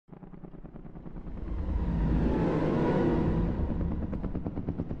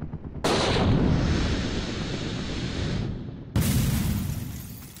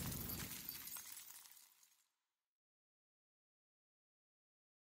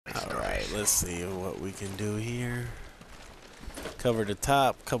let's see what we can do here. Cover the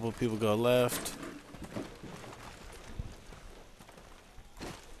top. Couple people go left.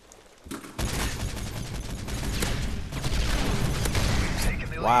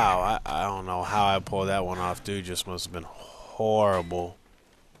 Wow, I don't know how I pulled that one off, dude. Just must have been horrible.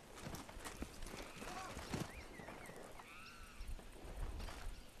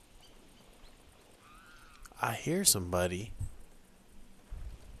 I hear somebody.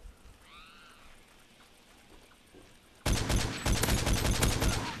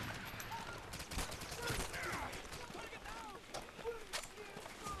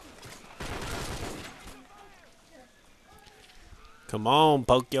 Come on,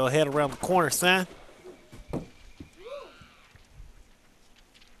 poke your head around the corner, son. I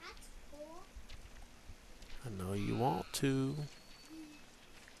know you want to.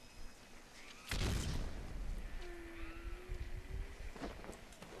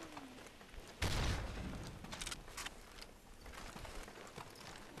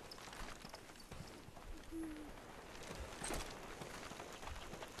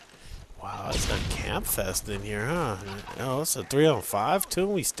 Wow, it's a camp fest in here, huh? Oh, it's a 3-on-5 too,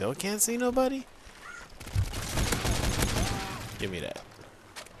 and we still can't see nobody? Give me that.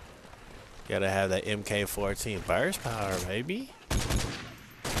 Gotta have that MK14 burst power, baby.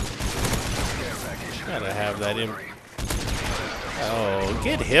 Gotta have that Oh,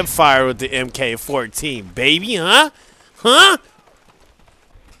 get hip fire with the MK14, baby, huh? Huh?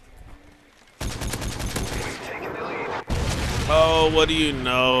 Oh, what do you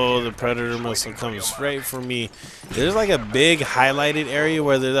know? The Predator must have come straight for me. There's like a big highlighted area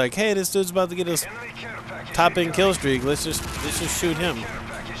where they're like, hey, this dude's about to get his top end kill streak. Let's just shoot him.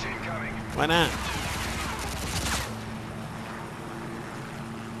 Why not?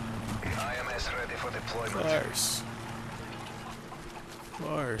 Of course. Of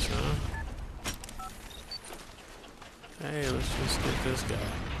course, huh? Hey, let's just get this guy.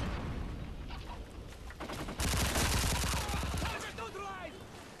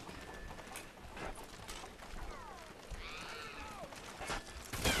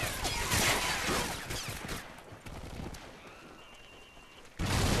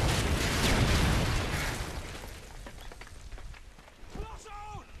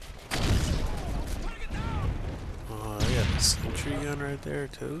 Sentry gun right there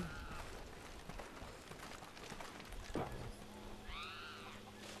too.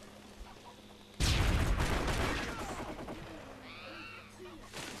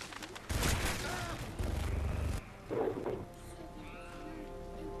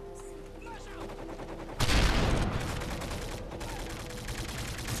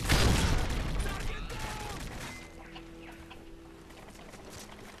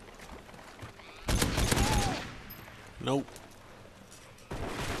 Nope.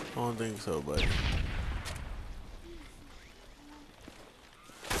 I don't think so, buddy.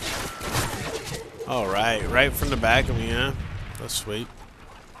 Alright, right from the back of me, huh? That's sweet.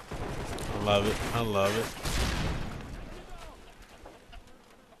 I love it. I love it.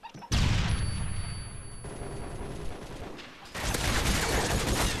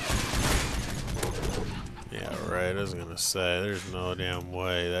 Yeah, right. I was gonna say, there's no damn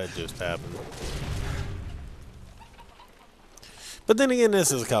way that just happened. But then again,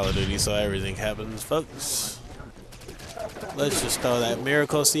 this is Call of Duty, so everything happens, folks. Let's just throw that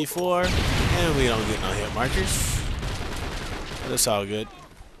Miracle C4, and we don't get no hit markers. But it's all good.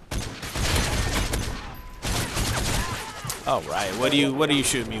 All right, what do you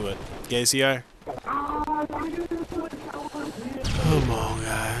shoot me with? KCR? Come on,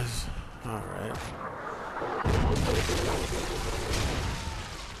 guys. All right.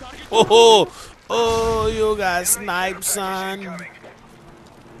 Oh, oh, you got sniped, son.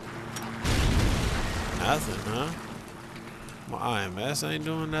 Nothing, huh? My IMS ain't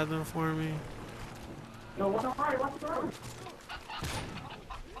doing nothing for me. What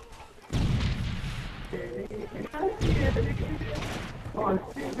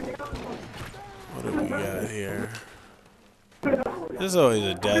do we got here? There's always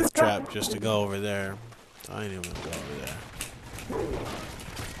a death trap just to go over there. So I ain't even gonna go over there.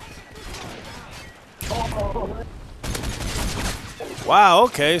 Wow,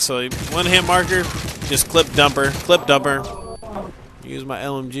 okay, so one hit marker, just clip dumper. Use my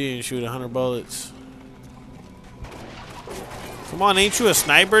LMG and shoot 100 bullets. Come on, ain't you a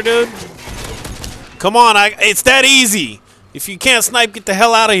sniper, dude? Come on, it's that easy. If you can't snipe, get the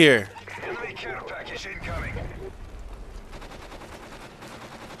hell out of here.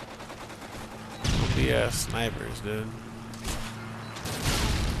 BS snipers, dude.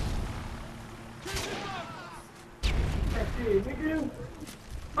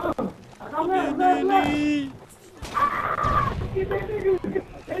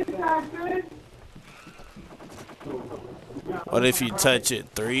 What if you touch it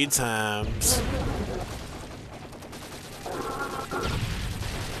 3 times?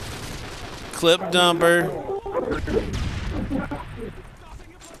 Clip dumper.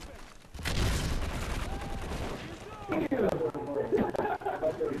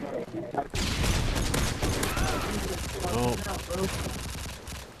 Oh.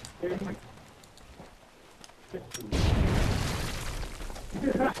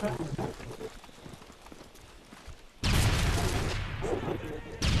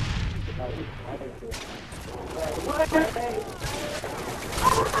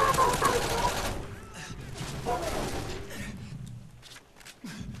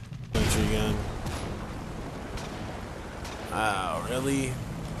 Entry gun. Wow, really?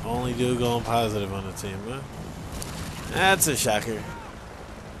 Only dude going positive on the team, huh? That's a shocker.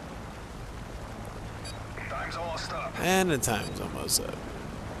 And the time's almost up.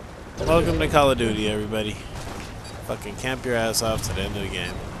 Welcome to Call of Duty, everybody. Fucking camp your ass off to the end of the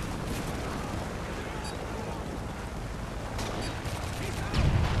game.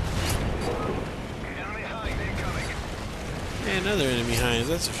 Hey, another enemy behind us.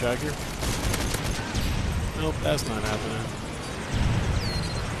 That's a shocker. Nope, that's not happening.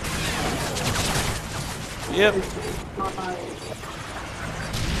 Yep.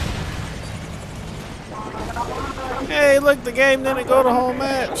 Hey, look, the game didn't go the whole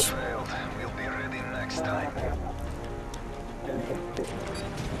match.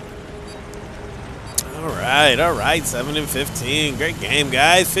 All right, 7 and 15. Great game,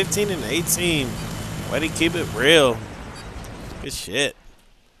 guys. 15 and 18. Way to keep it real. Good shit.